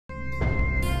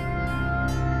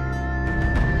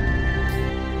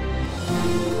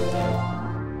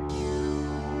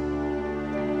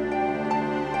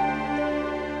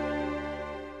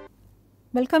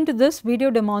Welcome to this video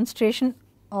demonstration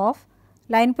of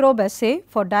line probe assay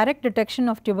for direct detection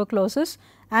of tuberculosis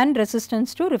and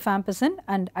resistance to rifampicin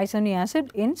and isoniazid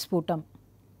in sputum.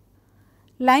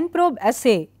 Line probe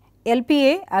assay,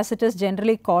 LPA as it is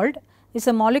generally called, is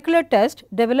a molecular test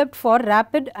developed for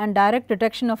rapid and direct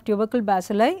detection of tubercle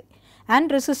bacilli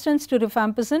and resistance to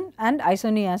rifampicin and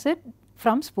isoniazid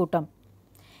from sputum.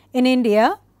 In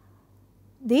India,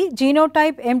 the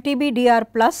genotype MTB-DR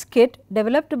plus kit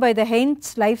developed by the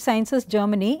Heinz Life Sciences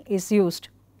Germany is used.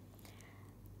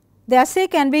 The assay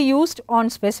can be used on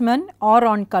specimen or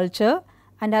on culture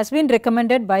and has been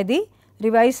recommended by the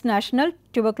revised National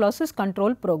Tuberculosis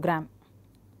Control Program.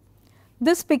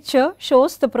 This picture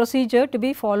shows the procedure to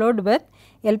be followed with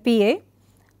LPA.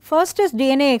 First is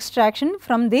DNA extraction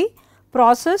from the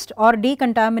processed or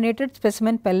decontaminated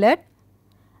specimen pellet.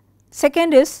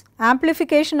 Second is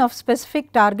amplification of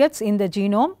specific targets in the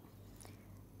genome.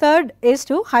 Third is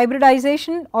to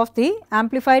hybridization of the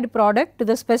amplified product to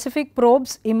the specific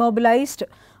probes immobilized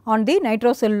on the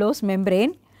nitrocellulose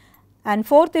membrane. And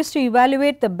fourth is to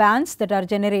evaluate the bands that are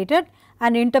generated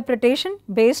and interpretation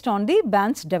based on the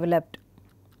bands developed.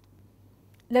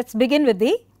 Let us begin with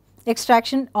the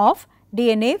extraction of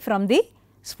DNA from the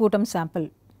sputum sample.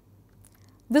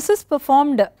 This is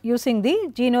performed using the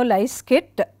GenoLyse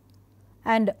kit,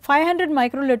 and 500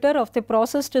 microliter of the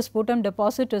processed sputum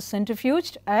deposit is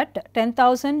centrifuged at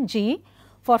 10,000 G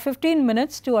for 15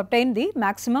 minutes to obtain the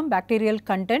maximum bacterial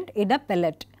content in a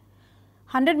pellet.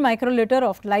 100 microliter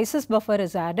of lysis buffer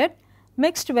is added,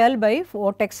 mixed well by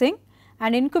vortexing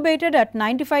and incubated at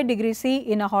 95 degrees C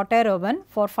in a hot air oven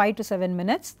for 5 to 7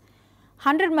 minutes.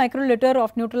 100 microliter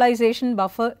of neutralization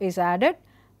buffer is added,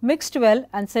 mixed well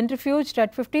and centrifuged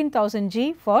at 15,000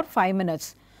 G for 5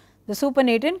 minutes. The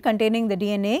supernatant containing the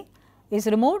DNA is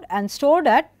removed and stored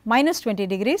at -20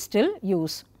 degrees till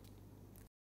use.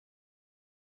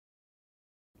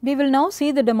 We will now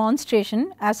see the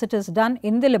demonstration as it is done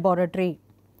in the laboratory.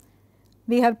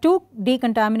 We have two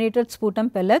decontaminated sputum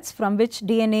pellets from which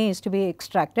DNA is to be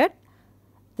extracted.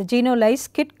 The GenoLyse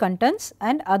kit contents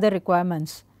and other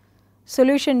requirements.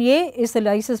 Solution A is the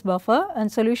lysis buffer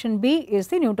and solution B is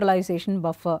the neutralization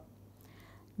buffer.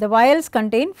 The vials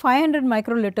contain 500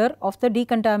 microliter of the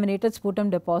decontaminated sputum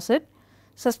deposit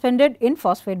suspended in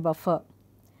phosphate buffer.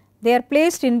 They are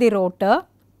placed in the rotor,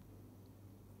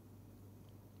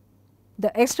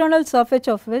 the external surface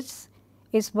of which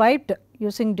is wiped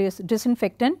using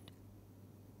disinfectant.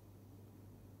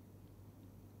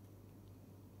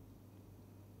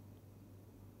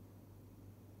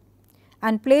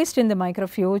 And placed in the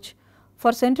microfuge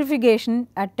for centrifugation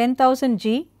at 10,000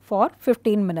 G for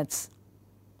 15 minutes.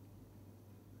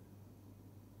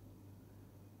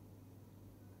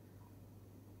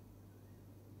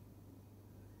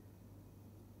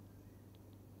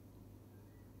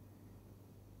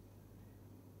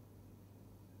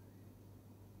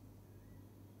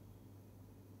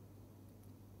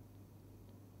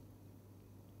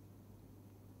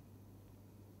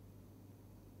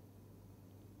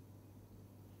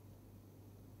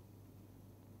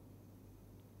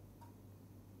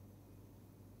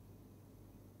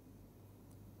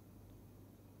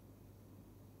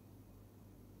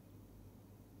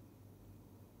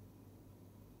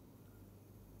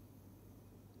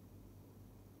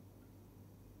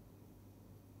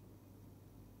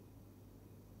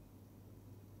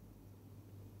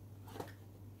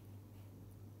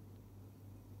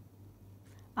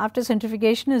 After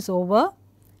centrifugation is over,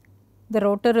 the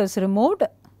rotor is removed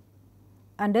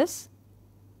and is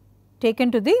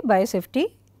taken to the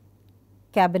biosafety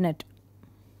cabinet.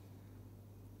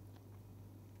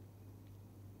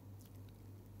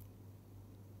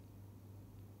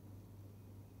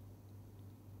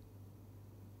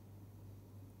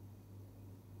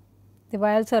 The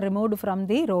vials are removed from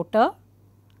the rotor.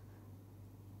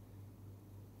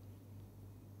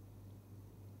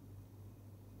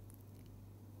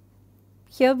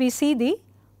 Here we see the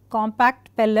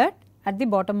compact pellet at the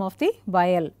bottom of the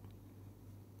vial.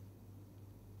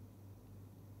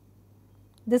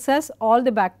 This has all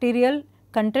the bacterial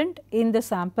content in the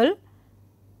sample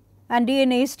and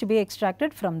DNA is to be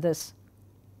extracted from this.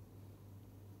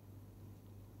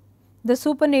 The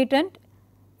supernatant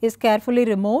is carefully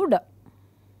removed,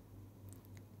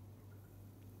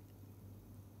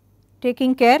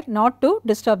 taking care not to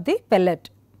disturb the pellet.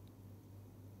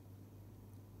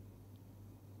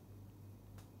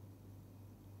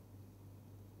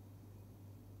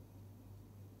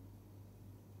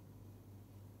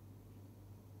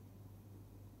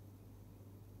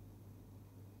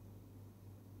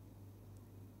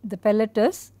 The pellet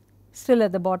is still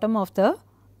at the bottom of the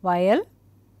vial.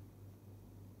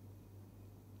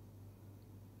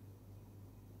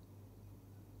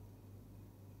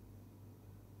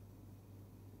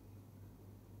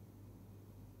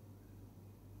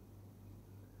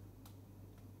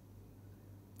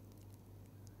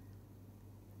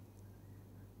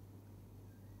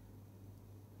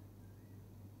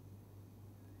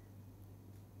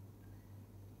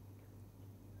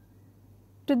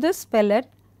 To this pellet,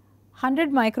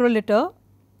 100 microliter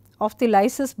of the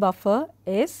lysis buffer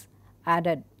is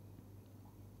added.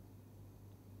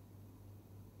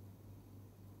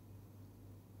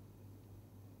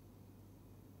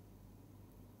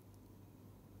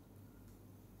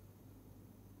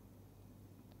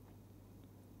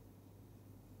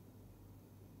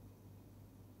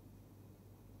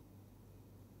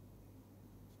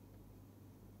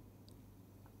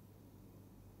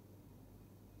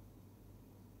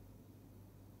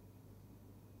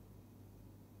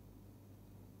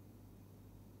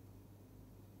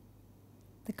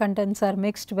 The contents are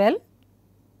mixed well.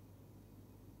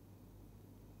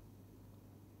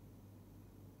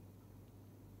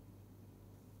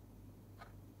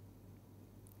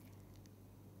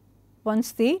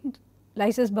 Once the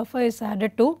lysis buffer is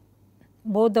added to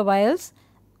both the vials,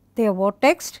 they are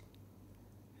vortexed.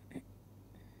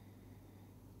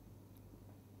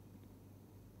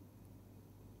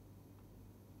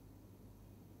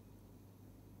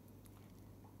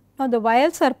 Now, the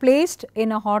vials are placed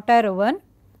in a hot air oven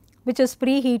which is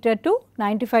preheated to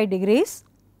 95 degrees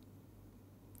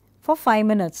for 5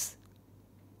 minutes.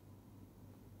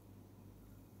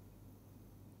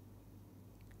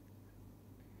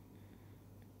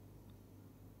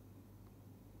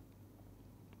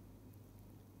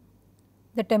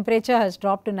 The temperature has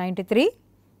dropped to 93,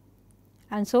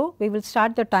 and so we will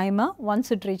start the timer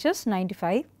once it reaches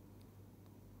 95,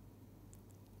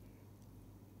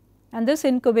 and this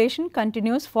incubation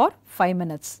continues for 5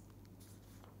 minutes.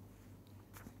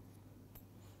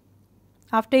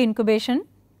 After incubation,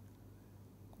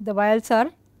 the vials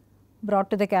are brought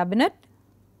to the cabinet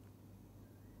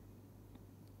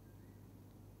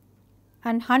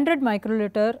and 100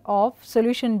 microliter of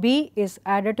solution B is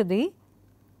added to the,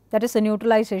 that is the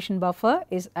neutralization buffer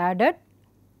is added.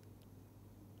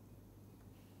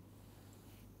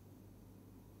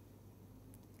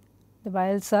 The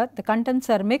vials are, the contents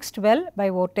are mixed well by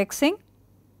vortexing.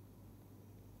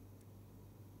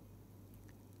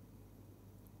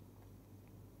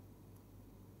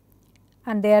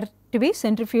 And they are to be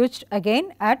centrifuged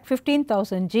again at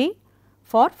 15,000 G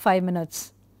for 5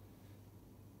 minutes.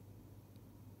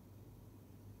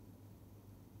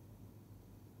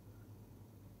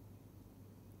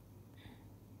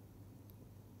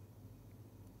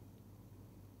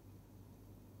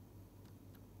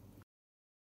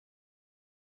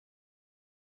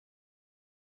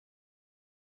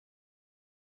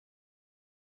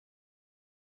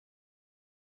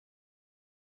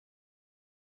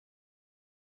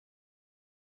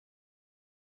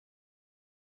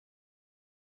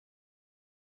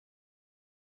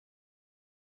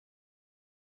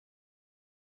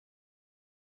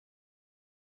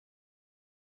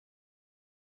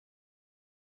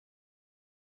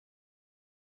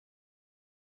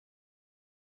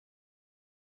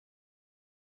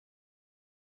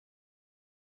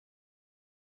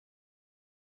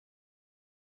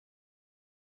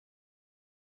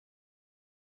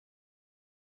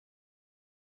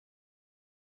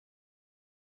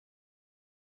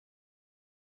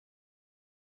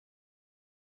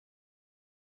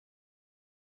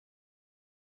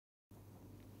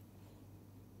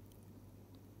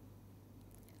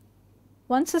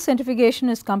 Once the centrifugation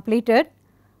is completed,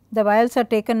 the vials are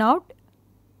taken out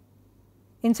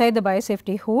inside the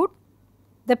biosafety hood.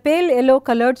 The pale yellow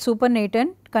colored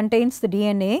supernatant contains the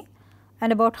DNA,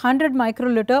 and about 100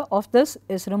 microliter of this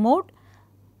is removed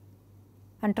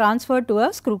and transferred to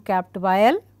a screw capped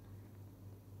vial.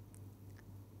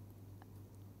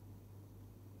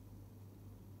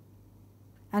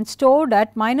 And stored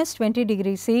at -20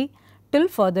 degrees C till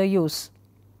further use.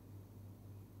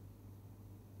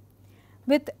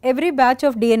 With every batch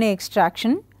of DNA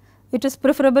extraction, it is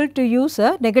preferable to use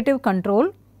a negative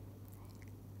control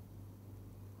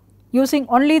using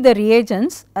only the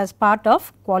reagents as part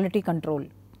of quality control.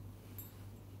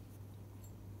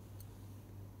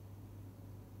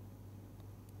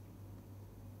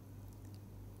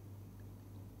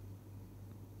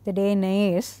 The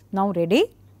DNA is now ready.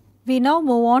 We now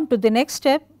move on to the next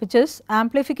step, which is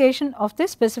amplification of the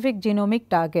specific genomic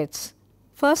targets.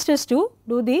 First is to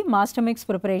do the master mix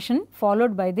preparation,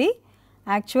 followed by the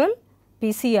actual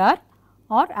PCR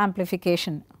or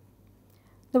amplification.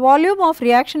 The volume of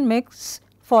reaction mix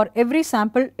for every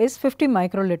sample is 50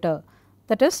 microliter,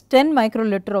 that is 10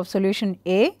 microliter of solution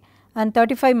A and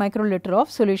 35 microliter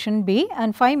of solution B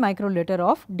and 5 microliter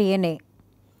of DNA.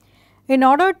 In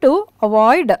order to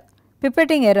avoid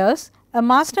pipetting errors, a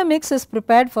master mix is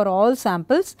prepared for all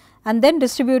samples and then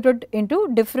distributed into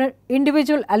different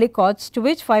individual aliquots to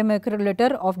which 5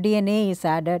 microliter of DNA is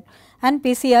added, and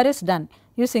PCR is done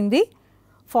using the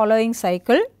following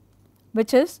cycle,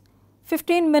 which is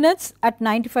 15 minutes at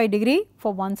 95 degree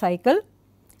for one cycle,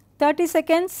 30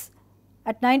 seconds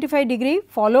at 95 degree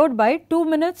followed by 2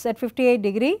 minutes at 58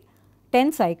 degree,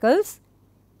 10 cycles,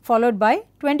 followed by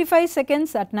 25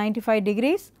 seconds at 95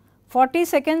 degrees, 40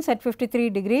 seconds at 53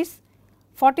 degrees,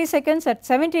 40 seconds at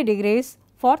 70 degrees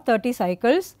for 30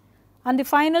 cycles, and the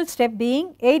final step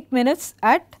being 8 minutes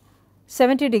at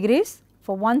 70 degrees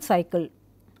for one cycle.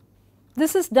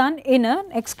 This is done in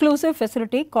an exclusive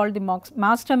facility called the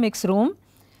master mix room,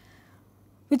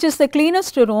 which is the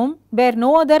cleanest room where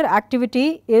no other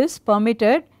activity is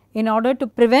permitted in order to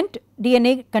prevent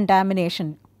DNA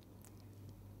contamination.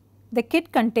 The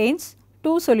kit contains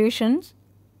two solutions.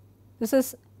 This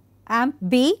is AMP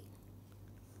B,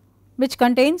 which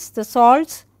contains the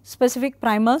salts, specific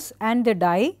primers and the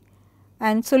dye,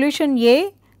 and solution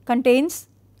A contains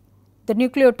the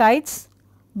nucleotides,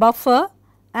 buffer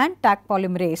and Taq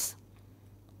polymerase.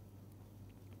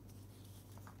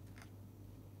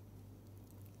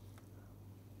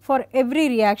 For every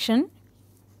reaction,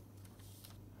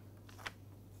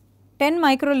 10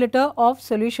 microliter of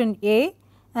solution A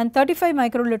and 35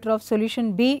 microliter of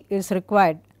solution B is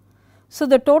required. So,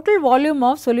 the total volume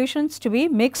of solutions to be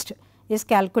mixed is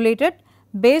calculated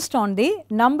based on the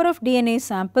number of DNA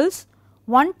samples,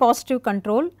 one positive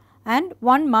control and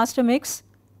one master mix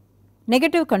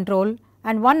negative control,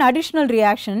 and one additional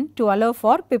reaction to allow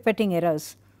for pipetting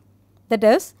errors. That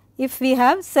is, if we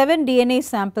have 7 DNA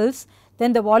samples,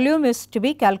 then the volume is to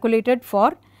be calculated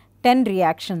for 10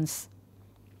 reactions.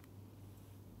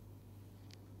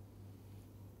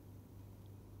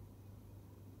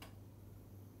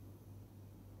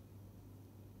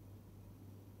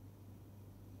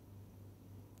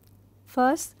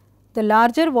 First, the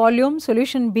larger volume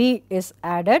solution B is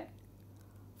added,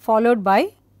 followed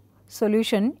by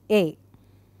solution A.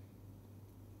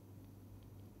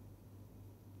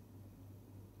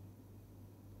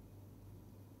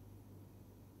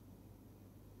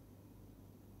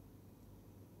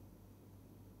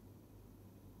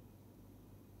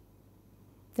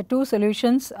 The two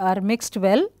solutions are mixed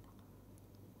well.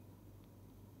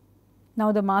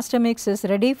 Now, the master mix is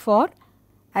ready for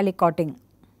aliquoting.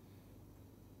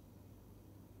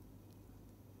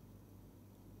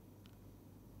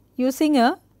 Using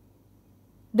a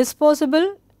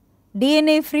disposable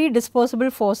DNA free disposable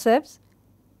forceps,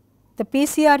 the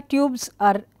PCR tubes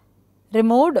are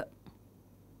removed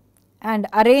and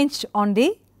arranged on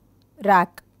the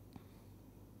rack.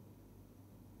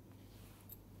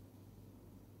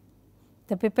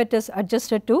 The pipette is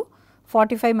adjusted to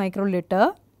 45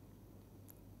 microliter,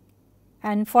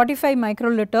 and 45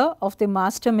 microliter of the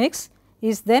master mix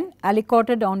is then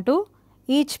aliquoted onto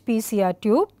each PCR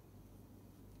tube.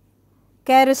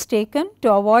 Care is taken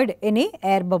to avoid any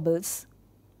air bubbles.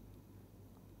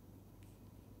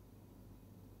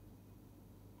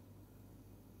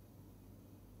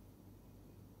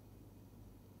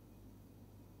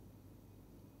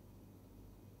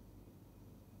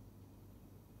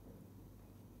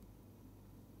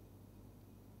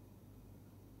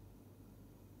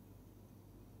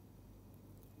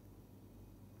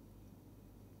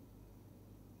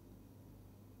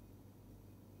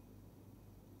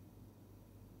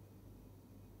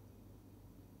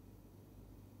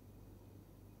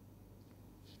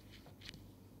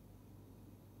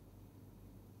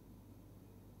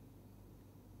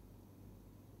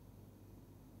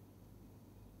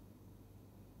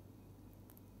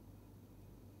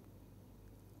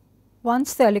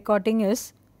 Once the aliquoting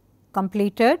is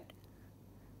completed,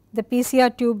 the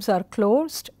PCR tubes are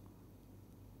closed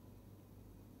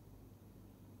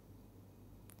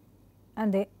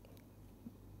and the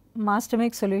master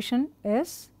mix solution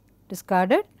is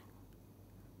discarded.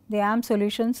 The AMP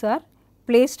solutions are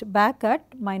placed back at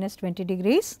 -20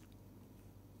 degrees.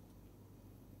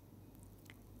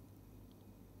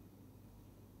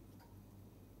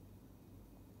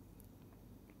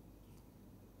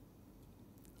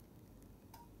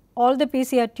 All the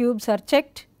PCR tubes are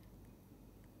checked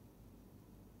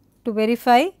to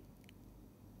verify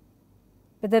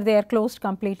whether they are closed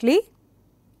completely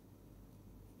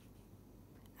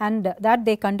and that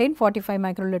they contain 45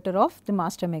 microliter of the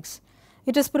master mix.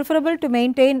 It is preferable to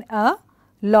maintain a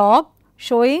log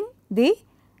showing the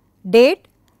date,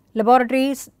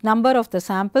 laboratory's number of the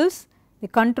samples, the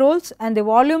controls and the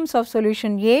volumes of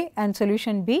solution A and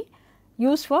solution B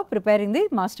used for preparing the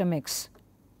master mix.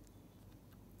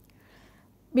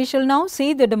 We shall now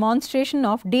see the demonstration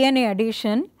of DNA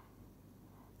addition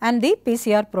and the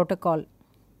PCR protocol.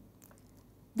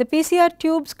 The PCR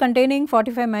tubes containing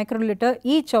 45 microliter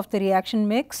each of the reaction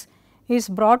mix is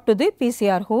brought to the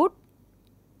PCR hood,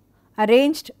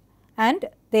 arranged and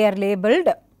they are labelled.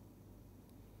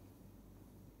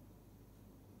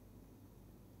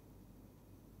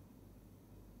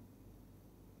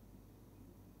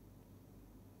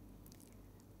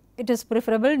 It is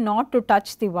preferable not to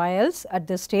touch the vials at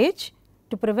this stage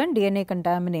to prevent DNA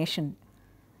contamination.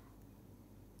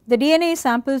 The DNA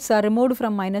samples are removed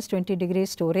from -20 degree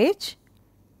storage.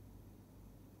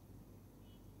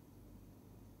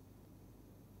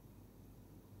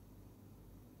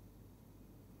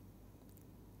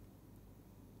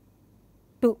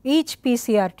 To each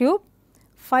PCR tube,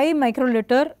 5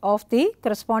 microliter of the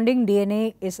corresponding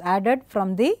DNA is added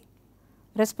from the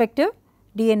respective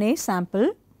DNA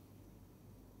sample.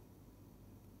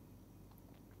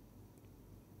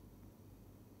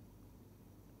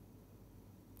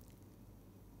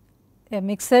 They are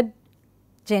mixed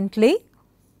gently.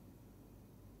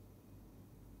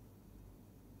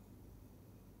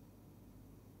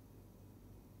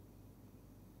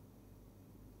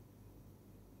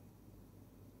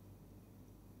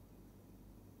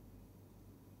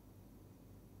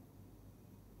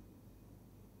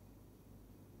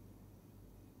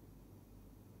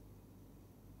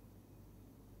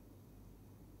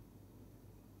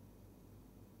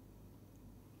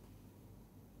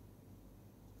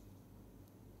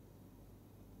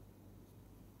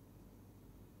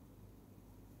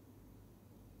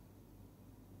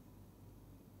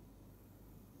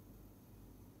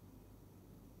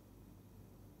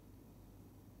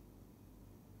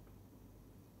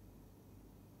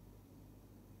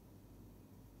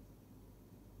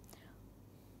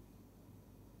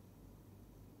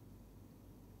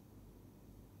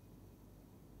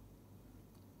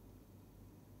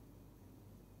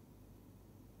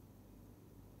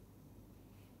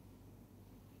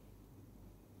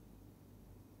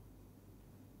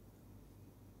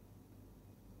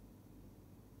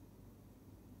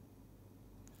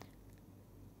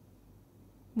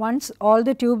 Once all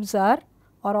the tubes are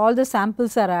or all the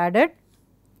samples are added,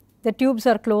 the tubes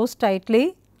are closed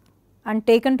tightly and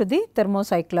taken to the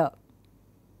thermocycler.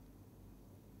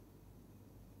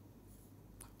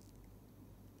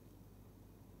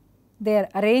 They are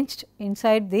arranged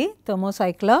inside the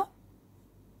thermocycler.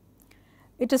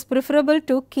 It is preferable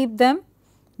to keep them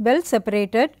well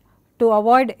separated to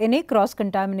avoid any cross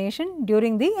contamination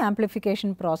during the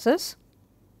amplification process.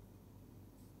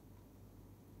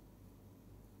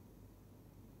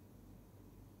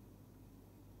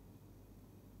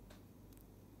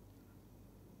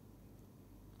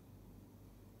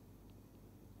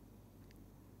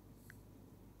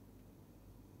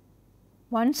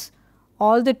 Once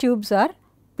all the tubes are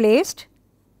placed,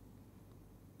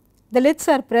 the lids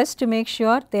are pressed to make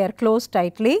sure they are closed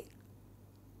tightly.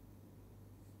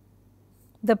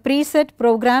 The preset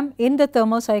program in the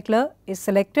thermocycler is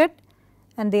selected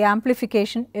and the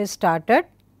amplification is started.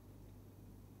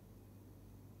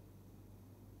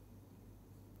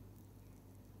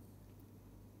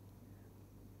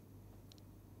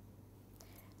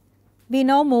 We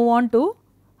now move on to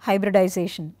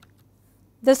hybridization.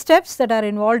 The steps that are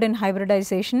involved in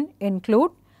hybridization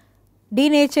include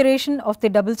denaturation of the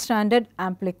double stranded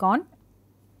amplicon,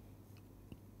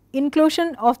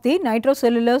 inclusion of the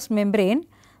nitrocellulose membrane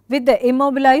with the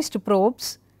immobilized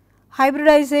probes,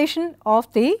 hybridization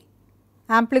of the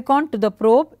amplicon to the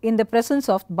probe in the presence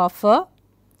of buffer,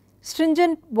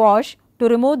 stringent wash to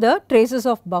remove the traces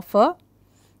of buffer,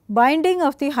 binding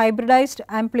of the hybridized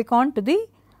amplicon to the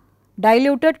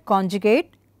diluted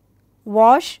conjugate,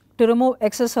 wash to remove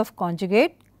excess of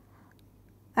conjugate,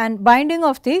 and binding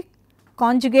of the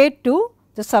conjugate to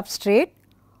the substrate,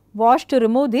 wash to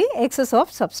remove the excess of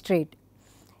substrate.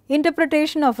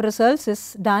 Interpretation of results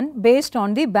is done based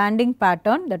on the banding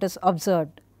pattern that is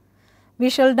observed.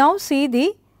 We shall now see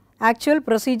the actual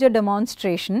procedure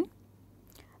demonstration.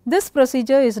 This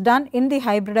procedure is done in the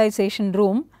hybridization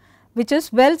room, which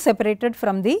is well separated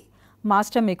from the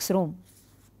master mix room.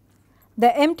 The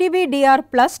MTB-DR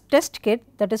plus test kit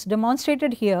that is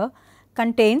demonstrated here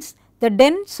contains the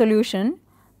DEN solution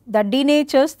that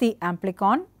denatures the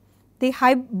amplicon, the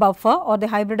Hyb buffer or the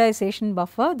hybridization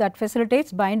buffer that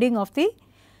facilitates binding of the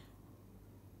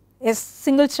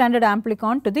single stranded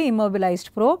amplicon to the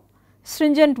immobilized probe,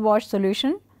 stringent wash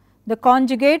solution, the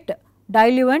conjugate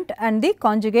diluent and the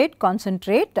conjugate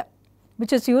concentrate,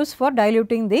 which is used for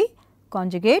diluting the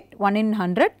conjugate 1 in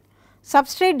 100,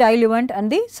 substrate diluent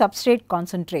and the substrate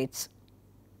concentrates.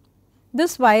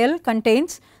 This vial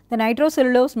contains the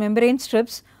nitrocellulose membrane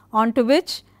strips onto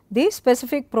which the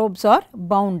specific probes are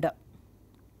bound.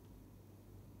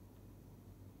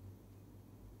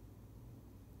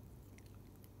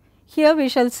 Here we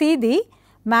shall see the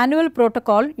manual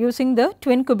protocol using the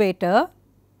twincubator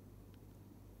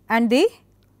and the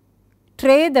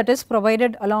tray that is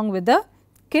provided along with the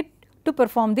kit to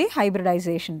perform the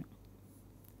hybridization.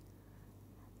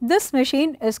 This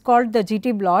machine is called the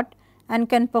GT blot and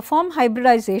can perform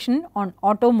hybridization on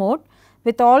auto mode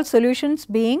with all solutions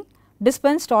being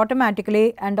dispensed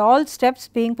automatically and all steps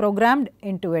being programmed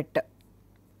into it.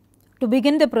 To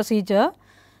begin the procedure,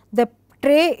 the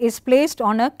tray is placed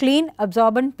on a clean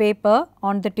absorbent paper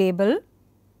on the table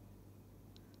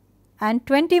and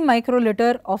 20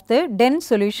 microliter of the dense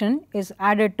solution is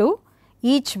added to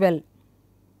each well.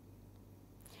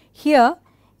 Here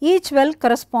each well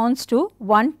corresponds to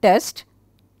one test.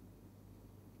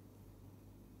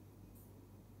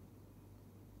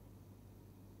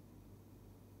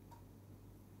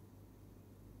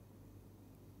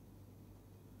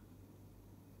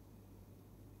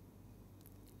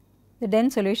 The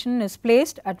dense solution is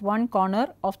placed at one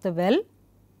corner of the well.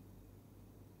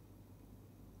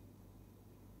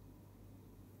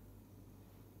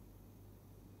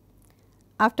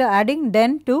 After adding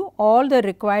den to all the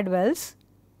required wells,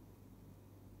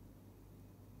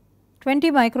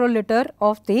 20 microliter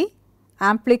of the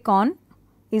amplicon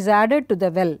is added to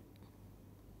the well.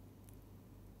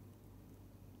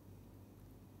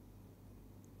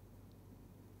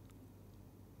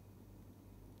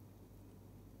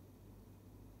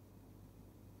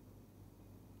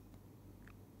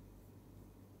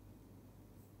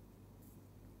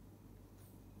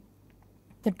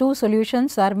 The two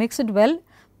solutions are mixed well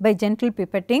by gentle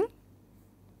pipetting.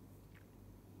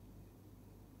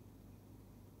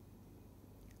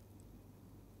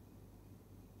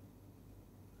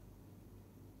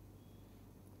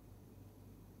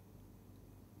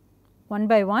 One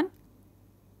by one,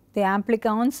 the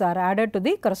amplicons are added to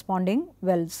the corresponding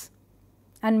wells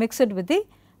and mixed with the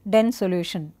dense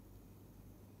solution.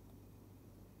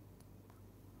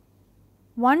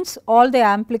 Once all the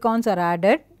amplicons are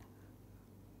added,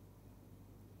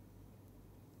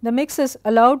 the mix is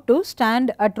allowed to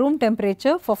stand at room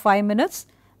temperature for 5 minutes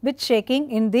with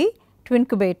shaking in the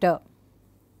twincubator.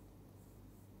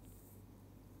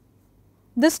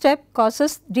 This step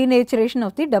causes denaturation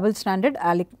of the double stranded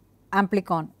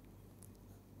amplicon.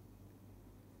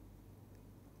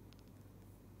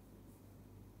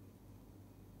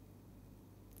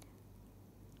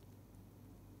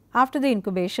 After the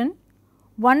incubation,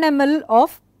 1 ml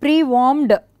of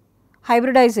pre-warmed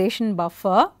hybridization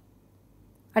buffer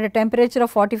at a temperature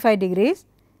of 45 degrees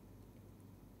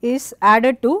is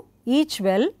added to each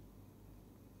well.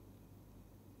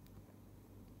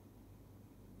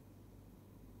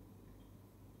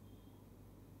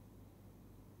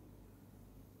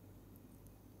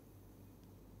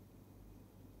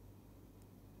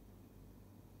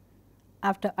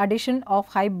 After addition of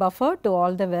hype buffer to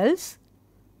all the wells,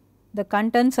 the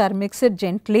contents are mixed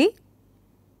gently.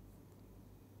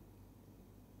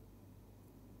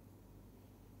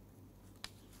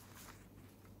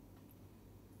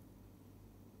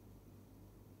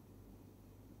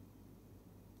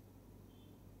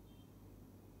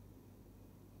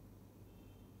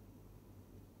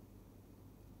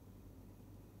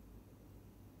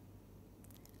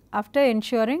 After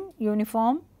ensuring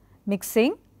uniform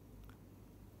mixing,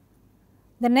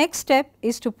 the next step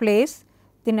is to place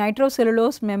the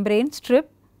nitrocellulose membrane strip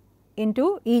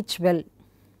into each well.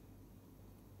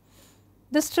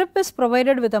 The strip is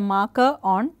provided with a marker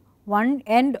on one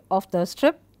end of the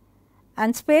strip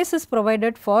and space is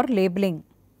provided for labeling.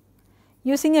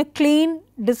 Using a clean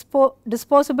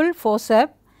disposable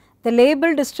forceps, the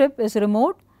labeled strip is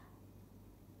removed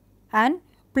and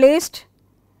placed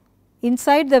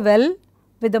inside the well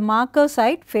with the marker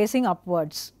side facing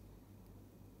upwards.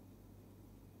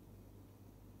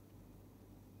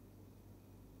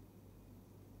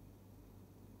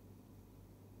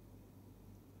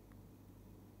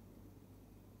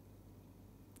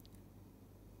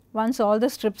 Once all the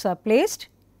strips are placed,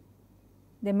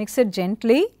 they mix it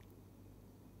gently.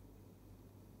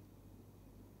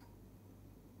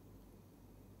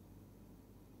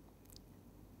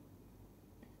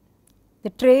 The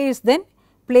tray is then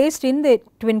placed in the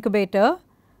twincubator,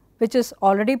 which is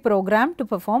already programmed to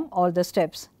perform all the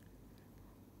steps.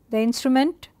 The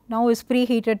instrument now is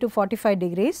preheated to 45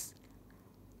 degrees.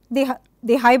 The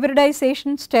the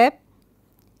hybridization step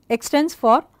extends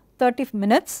for 30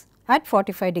 minutes at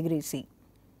 45 degrees C.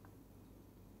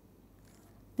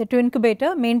 The two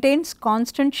incubator maintains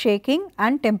constant shaking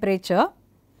and temperature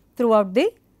throughout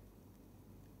the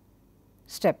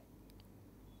step.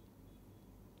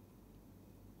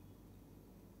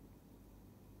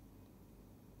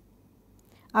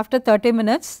 After 30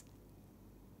 minutes,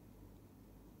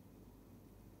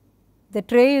 the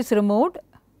tray is removed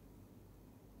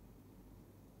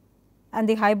and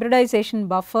the hybridization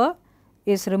buffer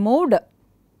is removed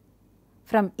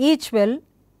from each well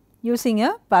using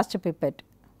a pasture pipette.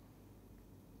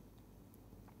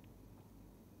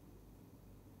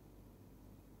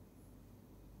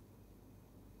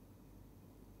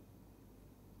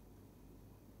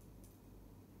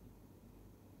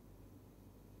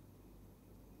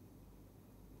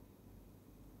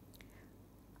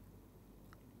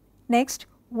 Next,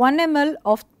 1 ml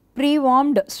of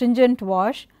pre-warmed stringent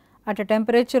wash at a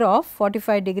temperature of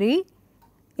 45 degree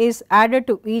is added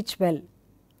to each well.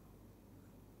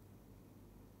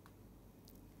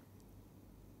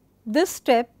 This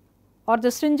step or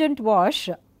the stringent wash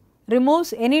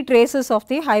removes any traces of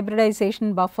the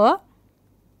hybridization buffer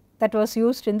that was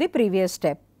used in the previous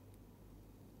step.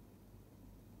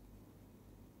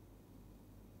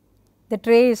 The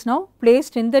tray is now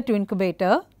placed in the two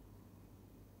incubator.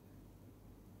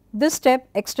 This step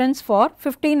extends for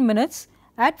 15 minutes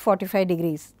at 45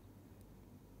 degrees.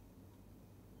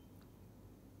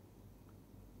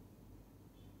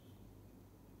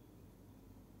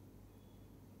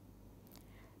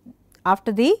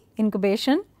 After the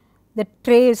incubation, the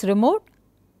tray is removed,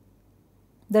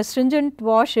 the stringent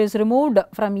wash is removed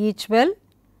from each well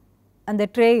and the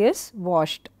tray is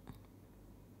washed.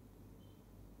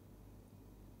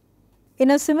 In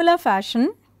a similar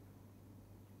fashion,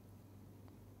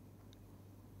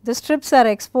 the strips are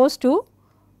exposed to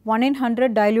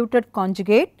 1:100 diluted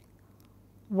conjugate,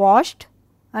 washed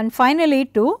and finally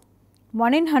to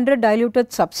 1:100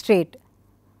 diluted substrate.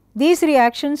 These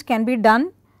reactions can be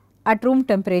done at room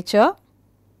temperature,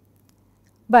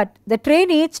 but the tray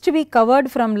needs to be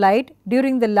covered from light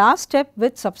during the last step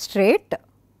with substrate,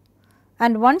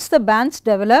 and once the bands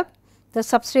develop, the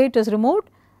substrate is removed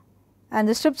and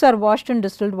the strips are washed in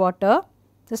distilled water.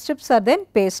 The strips are then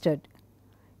pasted.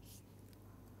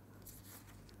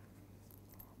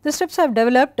 The strips have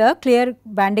developed a clear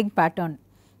banding pattern.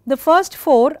 The first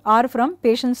 4 are from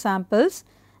patient samples.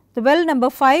 The well number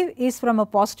 5 is from a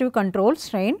positive control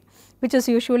strain, which is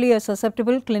usually a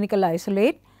susceptible clinical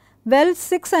isolate. Wells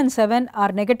 6 and 7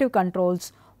 are negative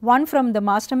controls, one from the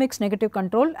master mix negative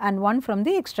control and one from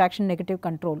the extraction negative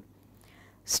control.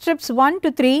 Strips 1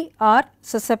 to 3 are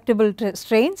susceptible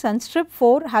strains and strip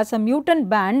 4 has a mutant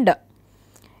band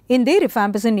in the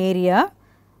rifampicin area.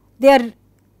 They are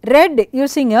read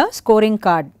using a scoring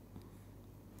card.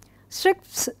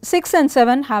 Strips 6 and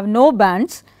 7 have no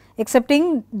bands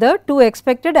excepting the 2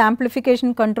 expected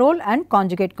amplification control and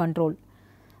conjugate control.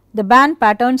 The band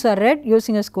patterns are read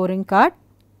using a scoring card.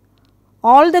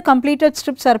 All the completed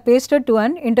strips are pasted to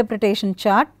an interpretation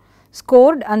chart,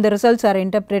 scored and the results are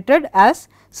interpreted as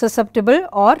susceptible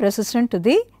or resistant to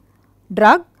the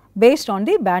drug based on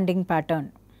the banding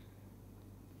pattern.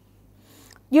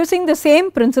 Using the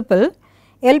same principle,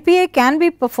 LPA can be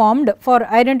performed for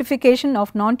identification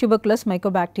of non-tuberculous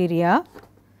mycobacteria.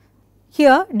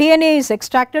 Here DNA is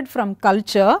extracted from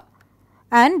culture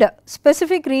and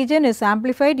specific region is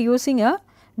amplified using a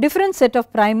different set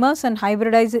of primers and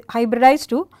hybridized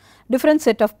to different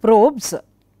set of probes.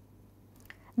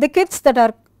 The kits that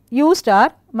are used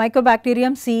are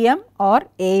Mycobacterium CM or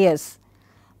AS.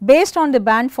 Based on the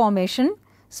band formation,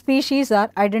 species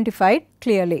are identified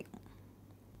clearly.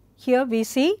 Here we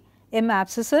see M.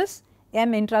 abscessus,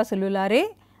 M.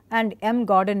 intracellulare and M.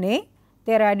 gordonii.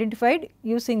 They are identified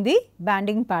using the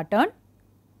banding pattern.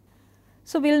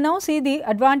 So, we will now see the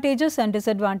advantages and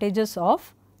disadvantages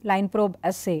of line probe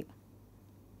assay.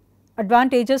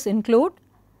 Advantages include: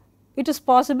 it is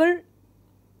possible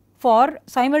for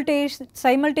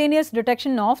simultaneous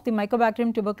detection of the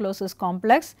Mycobacterium tuberculosis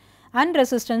complex and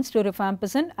resistance to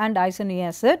rifampicin and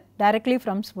isoniazid directly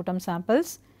from sputum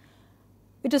samples.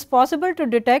 It is possible to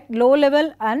detect low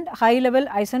level and high level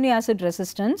isoniazid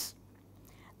resistance.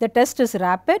 The test is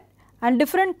rapid and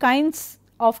different kinds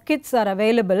of kits are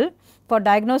available for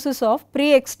diagnosis of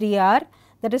pre-XDR,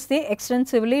 that is the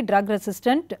extensively drug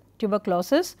resistant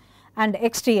tuberculosis, and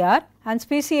XDR and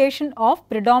speciation of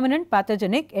predominant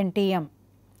pathogenic NTM.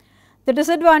 The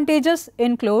disadvantages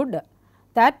include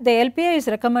that the LPA is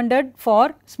recommended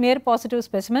for smear positive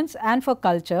specimens and for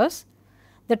cultures.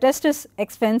 The test is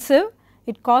expensive.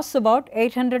 It costs about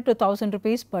 800 to 1000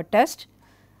 rupees per test.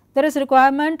 There is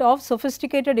requirement of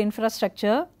sophisticated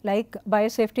infrastructure like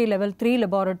biosafety level 3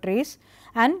 laboratories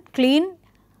and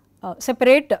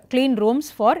separate clean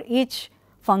rooms for each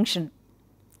function.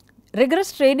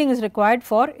 Rigorous training is required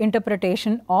for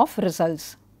interpretation of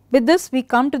results. With this, we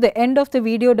come to the end of the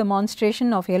video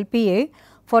demonstration of LPA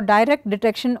for direct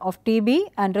detection of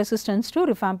TB and resistance to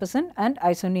rifampicin and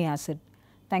isoniazid.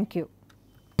 Thank you.